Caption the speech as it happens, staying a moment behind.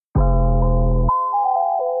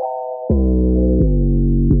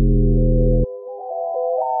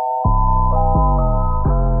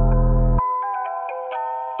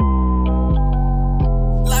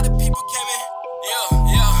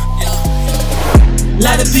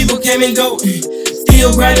Lot of people came and go,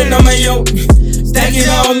 still grinding on my own. Stack it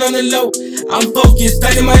all on the low. I'm focused,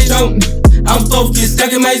 stuck in my zone. I'm focused,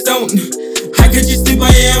 stuck in my zone. How could you sleep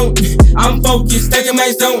on your own? I'm focused, stuck in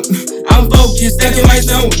my zone. I'm focused, stuck in my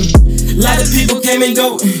zone. Lot of people came and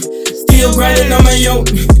go, still grinding on my own.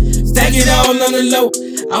 Stack it all on the low.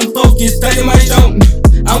 I'm focused, stuck in my zone.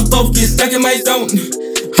 I'm focused, stuck in my zone.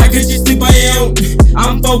 How could you sleep on your own?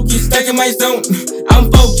 I'm focused, stuck in my zone.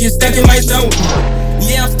 I'm focused, stuck in my zone.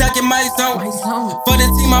 Yeah, I'm stuck in my zone. For the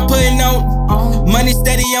team I'm putting on. Money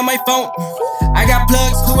steady on my phone. I got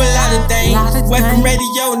plugs to a lot of things. Went from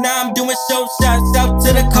radio, now I'm doing show shots out to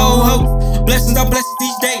the co-host. Blessings on blessings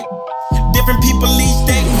each day. Different people each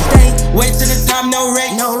day. Wait till the time, no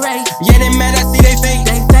rate. Yeah, they mad, I see they face.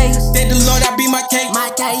 Thank the Lord, I be my cake.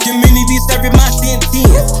 Community serving my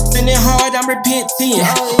sentence. Sinning hard, I'm repenting.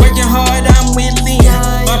 Working hard, I'm willing.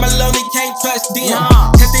 But my lonely can't trust them.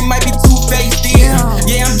 Cause they might be two-faced.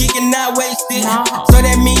 Yeah, I'm geeking, not wasted. So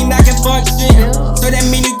that mean I can function. So that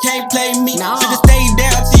mean you can't play me. Should've stayed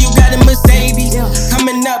down till you got a Mercedes.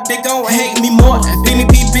 Coming up, they gon' hate me more. Finna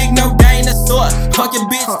be big, no dinosaur. Fuck your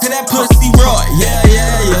bitch till that pussy raw.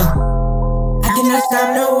 Yeah. I cannot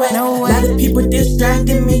stop no way. Lot of people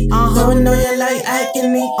distracting me. So annoying like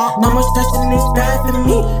agony. No more stressing is bad for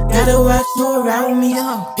me. Gotta watch who around me.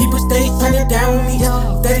 People stay trying to down me.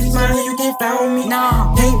 Steady smiling, you can't found me.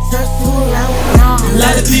 Can't trust who around me. A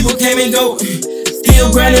lot of people came and go,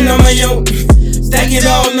 still grinding on my own. Stack it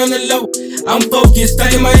all on the low. I'm focused,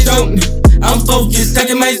 stuck in my zone. I'm focused, stuck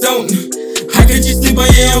in my zone. How could you sleep on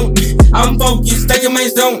your own? I'm focused, stuck in my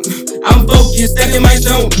zone. I'm focused, stuck in my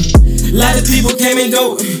zone. A lot of people came and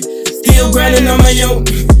go, still grinding on my own.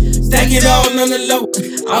 Stack it all on the low.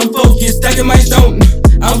 I'm focused, stuck in my zone.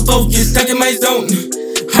 I'm focused, stuck in my zone.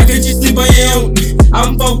 How could you sleep on your own?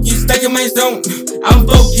 I'm focused, stuck in my zone. I'm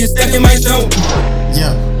focused, stuck in my zone.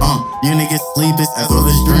 Yeah, you niggas sleepers as well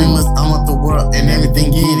as dreamers. I want the world and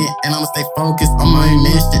everything get it. And I'ma stay focused on my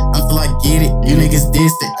mission until I get it. You niggas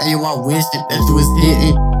distant, and you all wishing that you was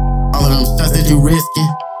hitting all of them shots that you risking,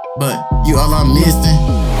 but you all are missing.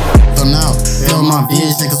 So now, feel my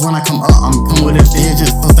vision, cause when I come up, I'm coming with a vision.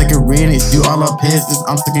 So take a reading, you all are peasants.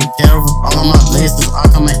 I'm taking care of all of my blessings. I'm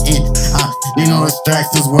coming in, I need no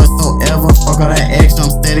distractions whatsoever. Fuck all that action,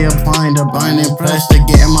 I'm steady applying the binding pressure,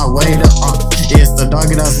 getting my weight up. It's the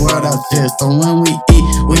dog-eat-ass world out here. So when we eat,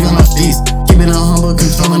 we gonna feast. Keeping it humble,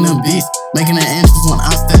 controlling them beasts. Making an entrance when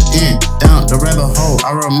I step in. Down the rabbit hole,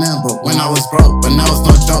 I remember when I was broke, but now it's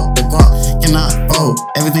no joke. The guap cannot fold.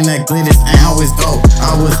 Everything that glitters ain't always gold.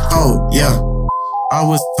 I was told, yeah. I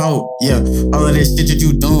was told, yeah. All of this shit that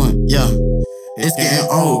you doing, yeah. It's getting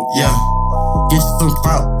old, yeah. Get you some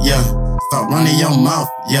clout, yeah. Stop running your mouth,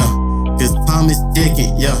 yeah. Cause time is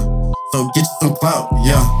ticking, yeah. So get you some clout,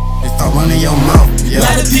 yeah. And stop running your mouth, yeah. A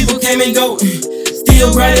lot of people came and go,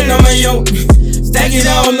 still grinding on my own. Stack it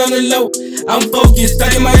all on the low. I'm focused,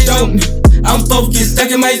 stuck in my zone. I'm focused,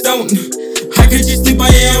 stuck in my zone. How could you sleep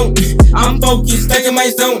on your own? I'm focused, stuck in my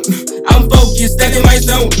zone. I'm focused, stuck in my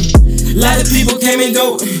zone. A lot of people came and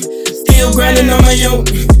go, still grinding on my own.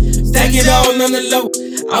 Stack it all on the low.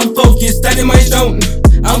 I'm focused, stuck in my zone.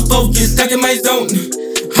 I'm focused, stuck in my zone.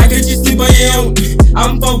 How could you sleep on your own?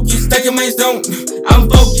 I'm focused, stuck in my zone. I'm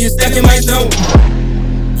focused, stuck in my zone.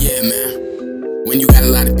 Yeah, man. When you got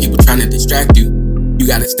a lot of people trying to distract you, you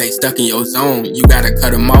gotta stay stuck in your zone. You gotta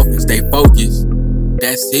cut them off and stay focused.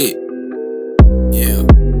 That's it.